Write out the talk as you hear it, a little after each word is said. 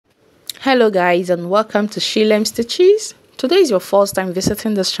Hello guys, and welcome to SHILLEM'S Stitches. Today is your first time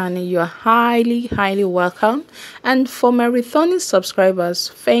visiting this channel. You are highly welcome, and for my returning subscribers,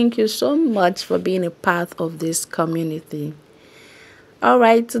 thank you so much for being a part of this community.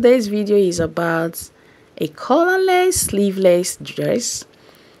 Alright, today's video is about a collarless sleeveless dress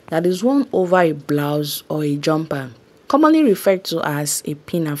that is worn over a blouse or a jumper, commonly referred to as a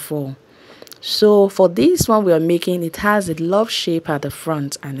pinafore. So for this one we are making, it has a love shape at the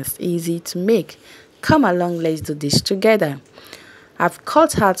front and it's easy to make. Come along, let's do this together. I've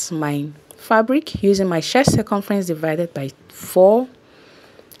cut out my fabric using my chest circumference divided by 4,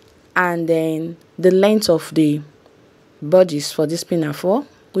 and then the length of the bodice for this pinafore,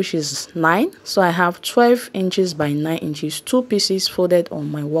 which is 9. So I have 12 inches by 9 inches, 2 pieces folded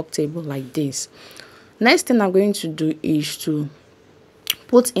on my work table like this. Next thing I'm going to do is to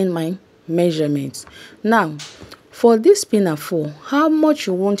put in my measurements. Now for this pinafore, how much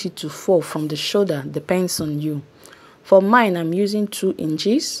you want it to fall from the shoulder depends on you. For mine, I'm using 2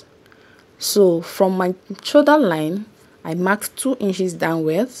 inches. So from my shoulder line I marked 2 inches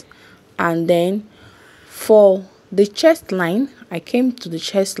downwards, and then for the chest line I came to the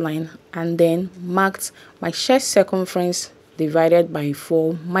chest line and then marked my chest circumference divided by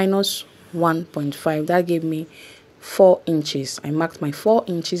 4 minus 1.5. that gave me 4 inches. I marked my 4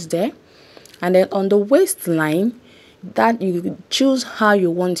 inches there. And then on the waistline, that you choose how you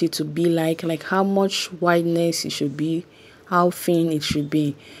want it to be, like how much wideness it should be, how thin it should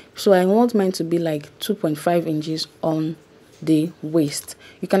be. So I want mine to be like 2.5 inches on the waist.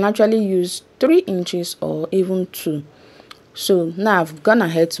 You can actually use 3 inches or even 2. So now I've gone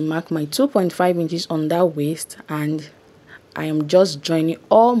ahead to mark my 2.5 inches on that waist, and I am just joining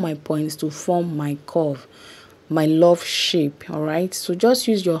all my points to form my curve, my love shape. All right, so just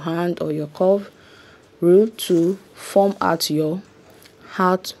use your hand or your curve rule to form out your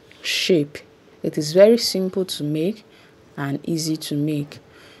heart shape. It is very simple to make and easy to make,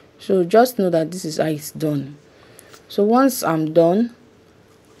 so just know that this is how it's done. So once I'm done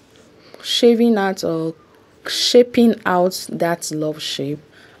shaving out or shaping out that love shape,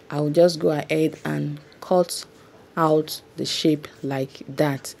 I'll just go ahead and cut out the shape like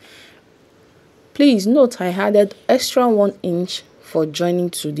that. Please note I added extra 1 inch for joining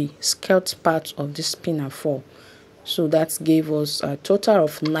to the skirt part of this pinafore. So that gave us a total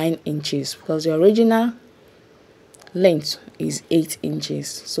of 9 inches because the original length is 8 inches.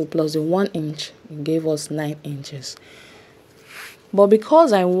 So plus the 1 inch, it gave us 9 inches. But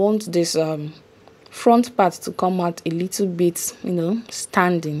because I want this front part to come out a little bit,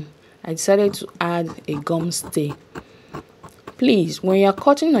 standing, I decided to add a gum stay. Please, when you're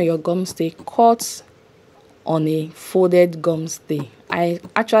cutting on your gum stay, cut on a folded gum stay. I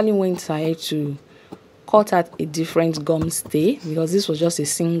actually went ahead to cut out a different gum stay because this was just a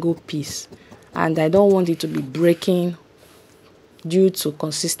single piece and I don't want it to be breaking due to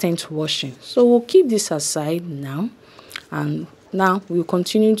consistent washing. So we'll keep this aside now, and now we'll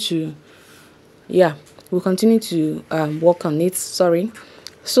continue to work on it.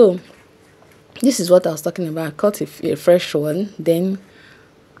 So this is what I was talking about. Cut a fresh one, then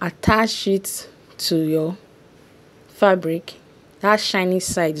attach it to your fabric. That shiny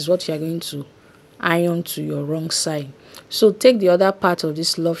side is what you are going to iron to your wrong side. So take the other part of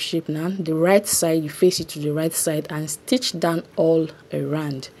this love shape now, the right side, you face it to the right side and stitch down all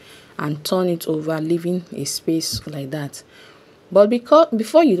around and turn it over, leaving a space like that. But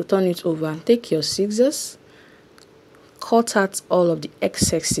before you turn it over, take your scissors, cut out all of the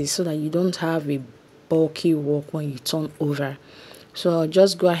excesses so that you don't have a bulky work when you turn over. So I'll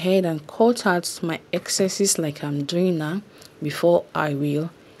just go ahead and cut out my excesses like I'm doing now before I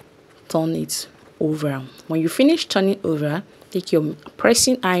will turn it over. When you finish turning over, take your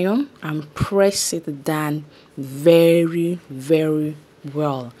pressing iron and press it down very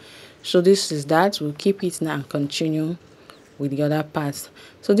well. So this is that. We'll keep it now and continue with the other parts.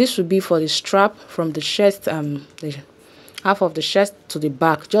 So this will be for the strap from the chest, the half of the chest to the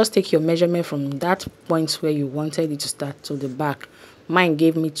back. Just take your measurement from that point where you wanted it to start to the back. Mine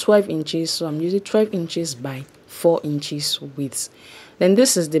gave me 12 inches, so I'm using 12 inches by 4 inches width. Then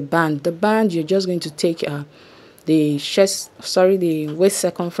this is the band. The band, you're just going to take the waist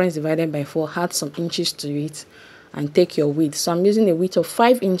circumference divided by 4, add some inches to it, and take your width. So I'm using a width of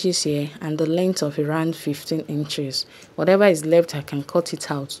 5 inches here and the length of around 15 inches. Whatever is left, I can cut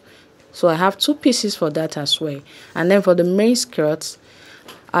it out. So I have 2 pieces for that as well. And then for the main skirt,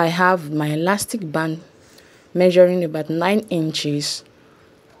 I have my elastic band measuring about 9 inches,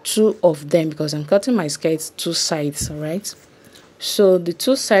 2 of them, because I'm cutting my skirt 2 sides. All right, so the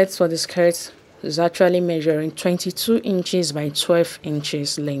 2 sides for the skirt is actually measuring 22 inches by 12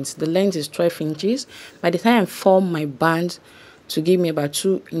 inches length. The length is 12 inches. By the time I form my band to give me about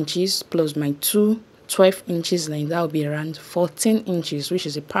 2 inches plus my 12 inches length, that will be around 14 inches, which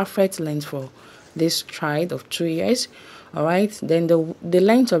is a perfect length for this child of 2 years. All right, then the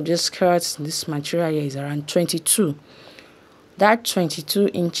length of this skirt, this material here, is around 22. That 22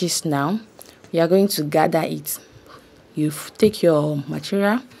 inches now, you are going to gather it. You take your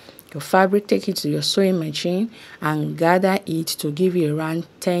material, your fabric, take it to your sewing machine and gather it to give you around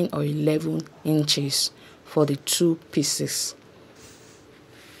 10 or 11 inches for the 2 pieces.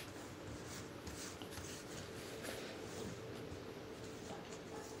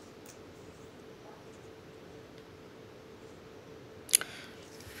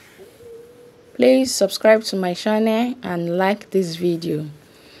 Please subscribe to my channel and like this video.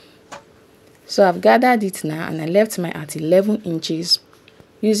 So I've gathered it now and I left my at 11 inches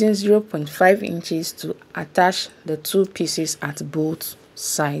using 0.5 inches to attach the 2 pieces at both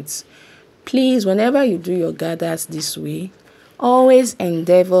sides. Please, whenever you do your gathers this way, always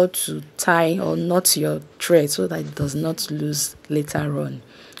endeavor to tie or knot your thread so that it does not lose later on.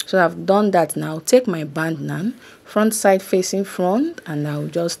 So I've done that now. Take my band now, front side facing front, and I'll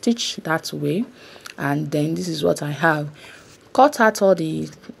just stitch that way. And then this is what I have. Cut out all the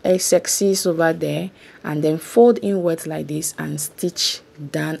excesses over there and then fold inwards like this and stitch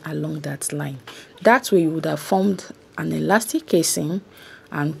down along that line. That way you would have formed an elastic casing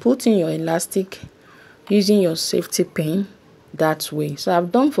and put in your elastic using your safety pin that way. So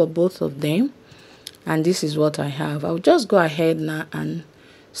I've done for both of them and this is what I have. I'll just go ahead now and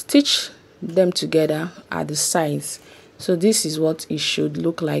stitch them together at the sides. So this is what it should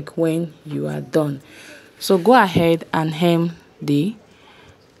look like when you are done. So go ahead and hem the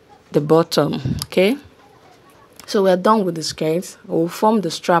bottom. Okay, so we're done with the skirt. We'll form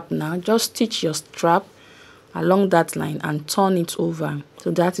the strap now. Just stitch your strap along that line and turn it over.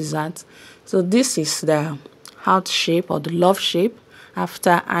 So that is that. So this is the heart shape or the love shape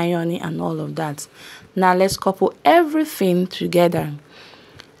after ironing and all of that. Now let's couple everything together.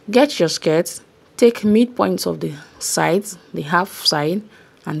 Get your skirt, take midpoints of the sides, the half side,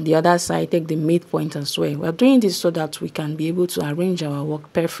 and the other side, take the midpoint as well. We're doing this so that we can be able to arrange our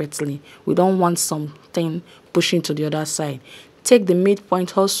work perfectly. We don't want something pushing to the other side. Take the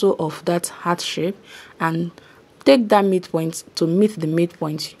midpoint also of that heart shape and take that midpoint to meet the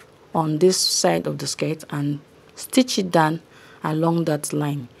midpoint on this side of the skirt and stitch it down along that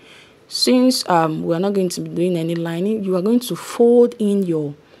line. Since we're not going to be doing any lining, you are going to fold in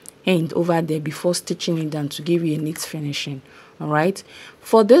your end over there before stitching it down to give you a neat finishing. All right,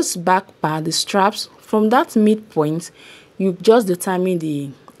 for this back part, the straps, from that midpoint you just determine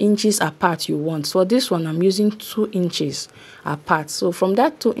the inches apart you want. So this one I'm using 2 inches apart. So from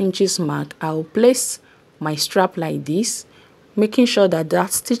that 2 inches mark, I'll place my strap like this, making sure that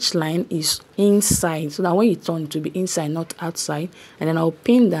that stitch line is inside so that when you turn it will be inside, not outside. And then I'll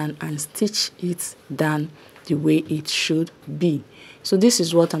pin down and stitch it down the way it should be. So this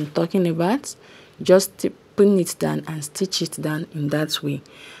is what I'm talking about. Just pin it down and stitch it down in that way.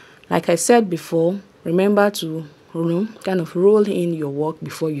 Like I said before, remember to kind of roll in your work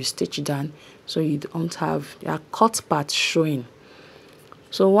before you stitch down so you don't have your cut part showing.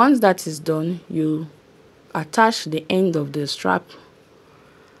 So once that is done, you attach the end of the strap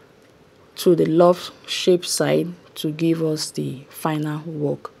to the love shape side to give us the final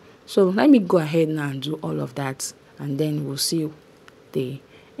work. So let me go ahead now and do all of that and then we'll see the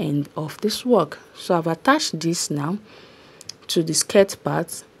end of this work. So I've attached this now to the skirt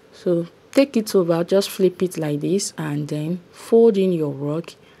part. So take it over, just flip it like this and then fold in your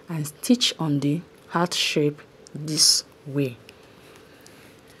work and stitch on the heart shape this way.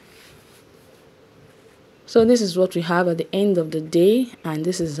 So this is what we have at the end of the day and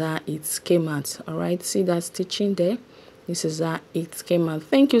this is how it came out. All right, see that stitching there? This is how it came out.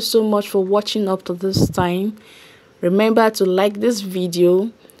 Thank you so much for watching up to this time. Remember to like this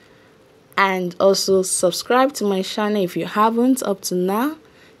video and also subscribe to my channel if you haven't up to now.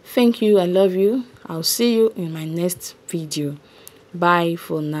 Thank you. I love you. I'll see you in my next video. Bye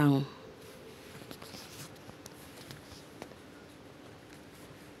for now.